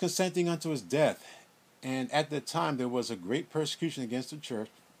Saul was consenting unto his death, and at the time there was a great persecution against the church,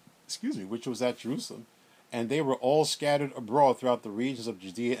 which was at Jerusalem, and they were all scattered abroad throughout the regions of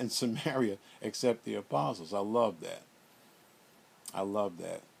Judea and Samaria, except the apostles. I love that. I love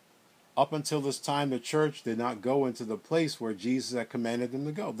that. Up until this time, the church did not go into the place where Jesus had commanded them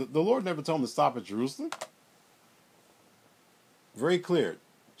to go. The Lord never told them to stop at Jerusalem. Very clear.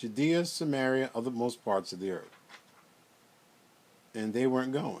 Judea, Samaria, other most parts of the earth. And they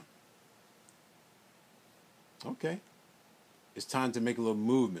weren't going. Okay. It's time to make a little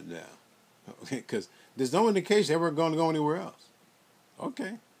movement now. Because there's no indication they weren't going to go anywhere else.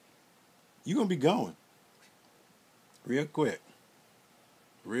 Okay. You're going to be going. Real quick.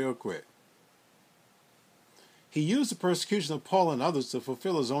 Real quick. He used the persecution of Paul and others to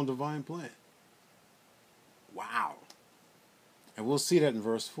fulfill his own divine plan. Wow. And we'll see that in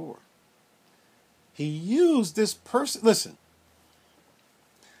verse 4. He used this person. Listen.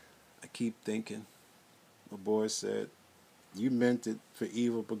 I keep thinking. My boy said, you meant it for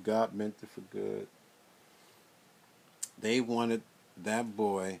evil, but God meant it for good. They wanted that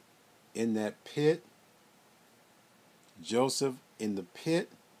boy in that pit. Joseph in the pit,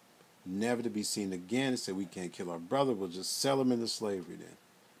 never to be seen again. He said, we can't kill our brother. We'll just sell him into slavery then.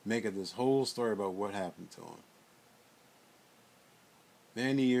 Make it this whole story about what happened to him.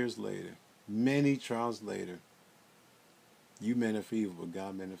 Many years later, many trials later, you meant it for evil, but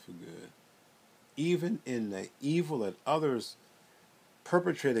God meant it for good. Even in the evil that others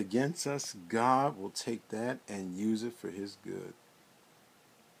perpetrate against us, God will take that and use it for his good.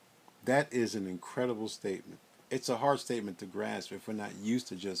 That is an incredible statement. It's a hard statement to grasp if we're not used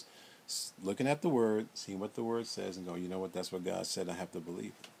to just looking at the word, seeing what the word says, and going, you know what, that's what God said, I have to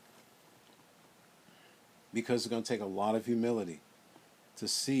believe it. Because it's going to take a lot of humility to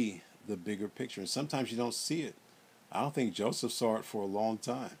see the bigger picture. And sometimes you don't see it. I don't think Joseph saw it for a long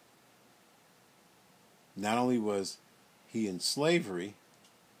time. Not only was he in slavery,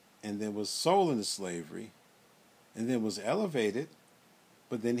 and then was sold into slavery, and then was elevated,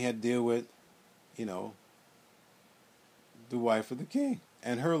 but then he had to deal with, the wife of the king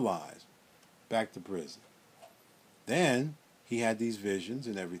and her lies, back to prison. Then he had these visions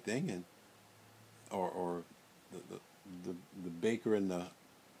and everything, and or the baker and the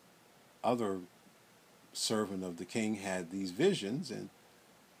other servant of the king had these visions, and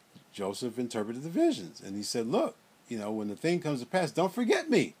Joseph interpreted the visions, and he said, look, when the thing comes to pass, don't forget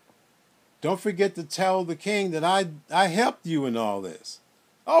me. Don't forget to tell the king that I helped you in all this.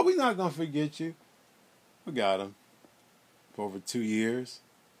 Oh, we're not going to forget you. We got him for over 2 years.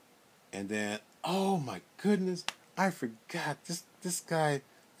 And then, oh my goodness, I forgot this guy,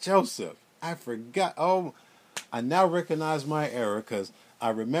 Joseph. I forgot. Oh, I now recognize my error because I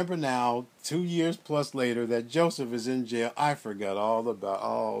remember now, 2 years plus later, that Joseph is in jail. I forgot all about,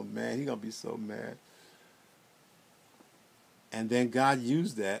 oh man, he's going to be so mad. And then God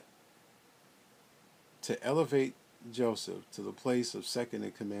used that to elevate Joseph to the place of second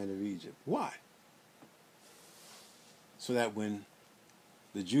in command of Egypt. Why? So that when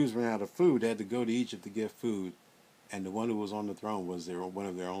the Jews ran out of food, they had to go to Egypt to get food, and the one who was on the throne was one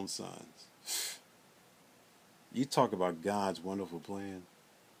of their own sons. You talk about God's wonderful plan.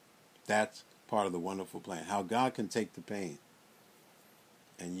 That's part of the wonderful plan. How God can take the pain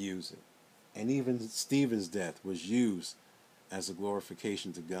and use it. And even Stephen's death was used as a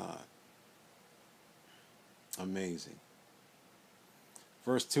glorification to God. Amazing.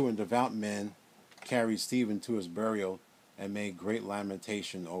 Verse 2, and devout men carried Stephen to his burial and made great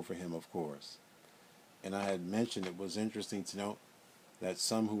lamentation over him, of course. And I had mentioned it was interesting to note that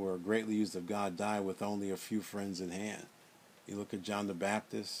some who were greatly used of God died with only a few friends in hand. You look at John the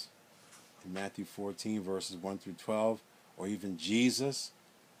Baptist in Matthew 14, verses 1 through 12, or even Jesus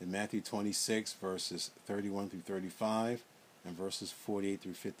in Matthew 26, verses 31 through 35, and verses 48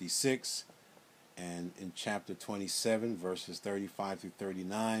 through 56, and in chapter 27, verses 35 through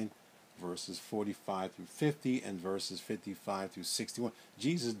 39, verses 45 through 50, and verses 55 through 61.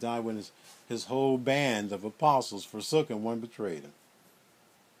 Jesus died when his whole band of apostles forsook him, one betrayed him.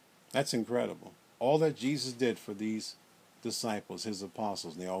 That's incredible. All that Jesus did for these disciples, his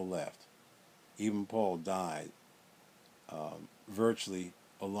apostles, and they all left. Even Paul died virtually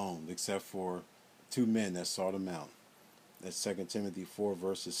alone, except for 2 men that sought him out. That's 2 Timothy 4,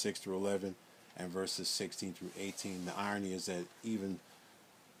 verses 6 through 11, and verses 16 through 18. The irony is that even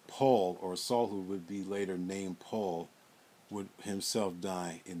Paul, or Saul, who would be later named Paul, would himself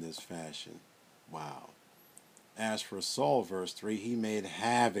die in this fashion. Wow. As for Saul, verse 3, he made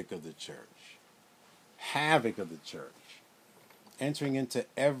havoc of the church. Havoc of the church. Entering into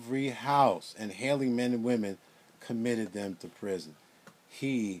every house and hailing men and women, committed them to prison.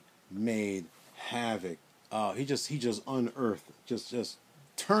 He made havoc. He just unearthed, just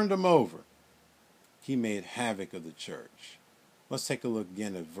turned them over. He made havoc of the church. Let's take a look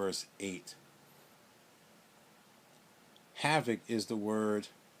again at verse 8. Havoc is the word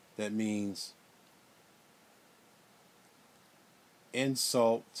that means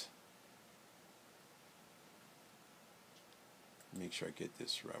insult. Make sure I get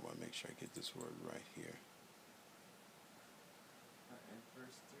this right. I want to make sure I get this word right here.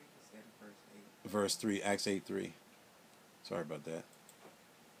 Verse 3, is that verse 8? Verse 3, Acts 8:3. Sorry about that.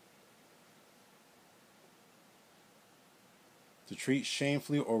 To treat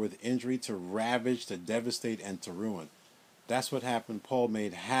shamefully or with injury, to ravage, to devastate, and to ruin. That's what happened. Paul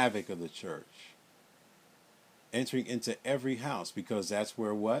made havoc of the church. Entering into every house, because that's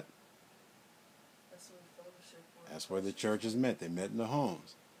where what? That's where the churches met. They met in the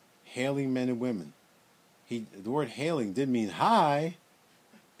homes. Hailing men and women. The word hailing didn't mean hi.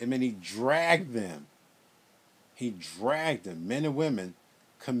 It meant he dragged them. He dragged them. Men and women,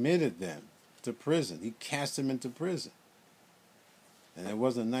 committed them to prison. He cast them into prison. And it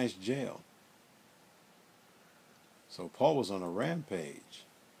wasn't a nice jail. So Paul was on a rampage.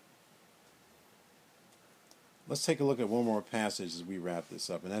 Let's take a look at one more passage as we wrap this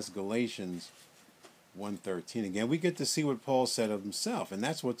up, and that's Galatians 1:13. Again, we get to see what Paul said of himself, and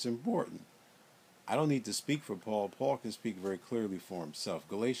that's what's important. I don't need to speak for Paul. Paul can speak very clearly for himself.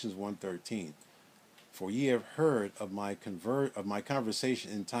 Galatians 1:13. For ye have heard of my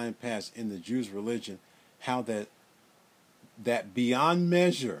conversation in time past in the Jews' religion, how that beyond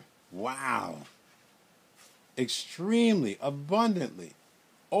measure, wow, extremely, abundantly,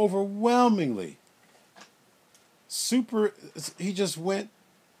 overwhelmingly, he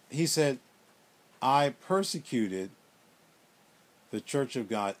said, I persecuted the church of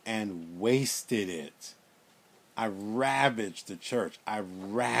God and wasted it. I ravaged the church. I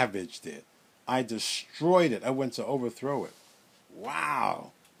ravaged it. I destroyed it. I went to overthrow it.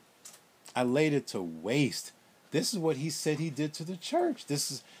 Wow. I laid it to waste. This is what he said he did to the church.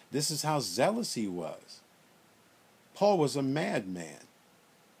 This is how zealous he was. Paul was a madman.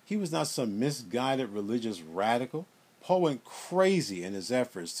 He was not some misguided religious radical. Paul went crazy in his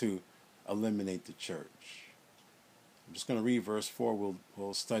efforts to eliminate the church. I'm just going to read verse 4.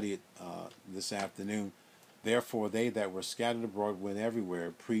 We'll study it this afternoon. Therefore, they that were scattered abroad went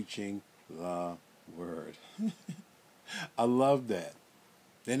everywhere preaching the word. I love that.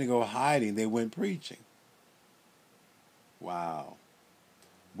 They didn't go hiding. They went preaching. Wow.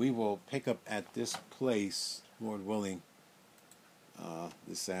 We will pick up at this place, Lord willing,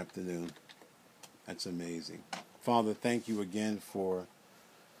 this afternoon. That's amazing. Father, thank you again for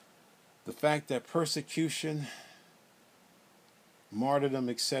the fact that persecution, martyrdom,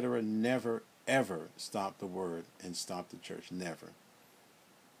 etc. never, ever stop the word and stop the church. Never.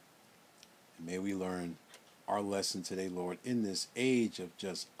 And may we learn our lesson today, Lord, in this age of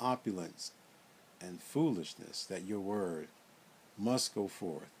just opulence and foolishness, that your word must go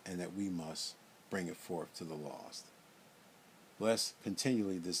forth and that we must bring it forth to the lost. Bless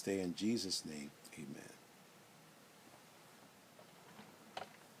continually this day in Jesus' name. Amen.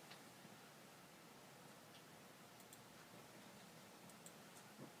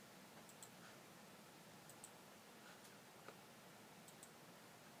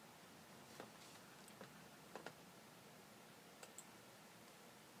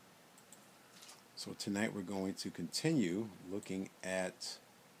 So tonight we're going to continue looking at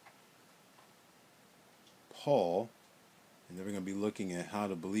Paul, and then we're going to be looking at how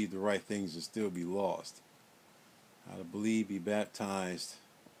to believe the right things and still be lost. How to believe, be baptized,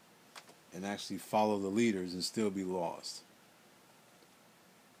 and actually follow the leaders and still be lost.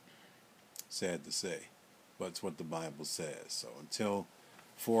 Sad to say, but it's what the Bible says. So until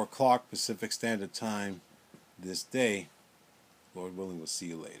 4 o'clock Pacific Standard Time this day, Lord willing, we'll see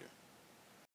you later.